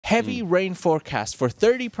Heavy rain forecast for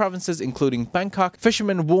 30 provinces, including Bangkok.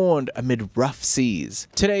 Fishermen warned amid rough seas.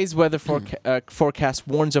 Today's weather forecast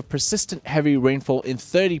warns of persistent heavy rainfall in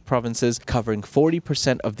 30 provinces, covering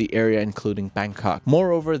 40% of the area, including Bangkok.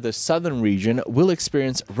 Moreover, the southern region will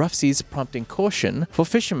experience rough seas, prompting caution for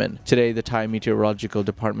fishermen. Today, the Thai Meteorological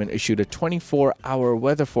Department issued a 24-hour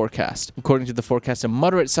weather forecast. According to the forecast, a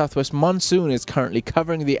moderate southwest monsoon is currently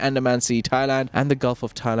covering the Andaman Sea, Thailand, and the Gulf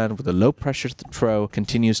of Thailand, with a low-pressure trough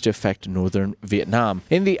continues to affect northern Vietnam.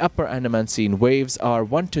 In the upper Andaman Sea, waves are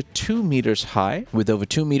 1 to 2 meters high, with over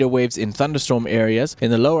 2-meter waves in thunderstorm areas. In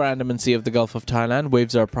the lower Andaman Sea of the Gulf of Thailand,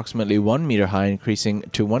 waves are approximately 1 meter high, increasing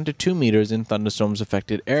to 1 to 2 meters in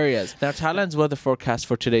thunderstorms-affected areas. Now, Thailand's weather forecast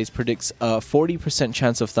for today predicts a 40%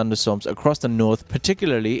 chance of thunderstorms across the north,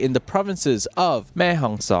 particularly in the provinces of Mae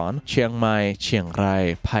Hong Son, Chiang Mai, Chiang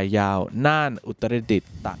Rai, Phayao, Nan, Uttaradit,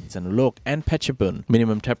 Tak Janulok, and Phetchabun.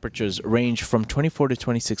 Minimum temperatures range from 24 to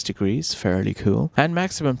 26 degrees, fairly cool, and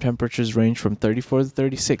maximum temperatures range from 34 to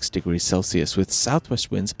 36 degrees Celsius, with southwest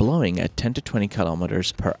winds blowing at 10 to 20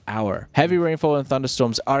 kilometers per hour. Heavy rainfall and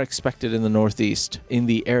thunderstorms are expected in the northeast, in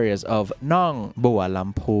the areas of Nong, Bua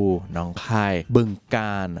Lampu, Nong Khai, Bung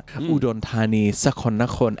Kan, Udon Thani, Sakhon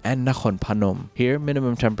Nakhon, and Nakhon Phanom. Here,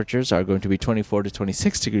 minimum temperatures are going to be 24 to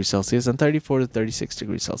 26 degrees Celsius and 34 to 36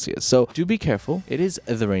 degrees Celsius. So do be careful. It is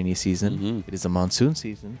the rainy season. It is a monsoon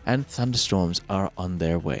season, and thunderstorms are on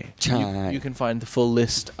their way. You can find the full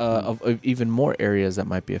list of even more areas that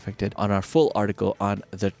might be affected on our full article on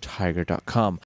thethaiger.com.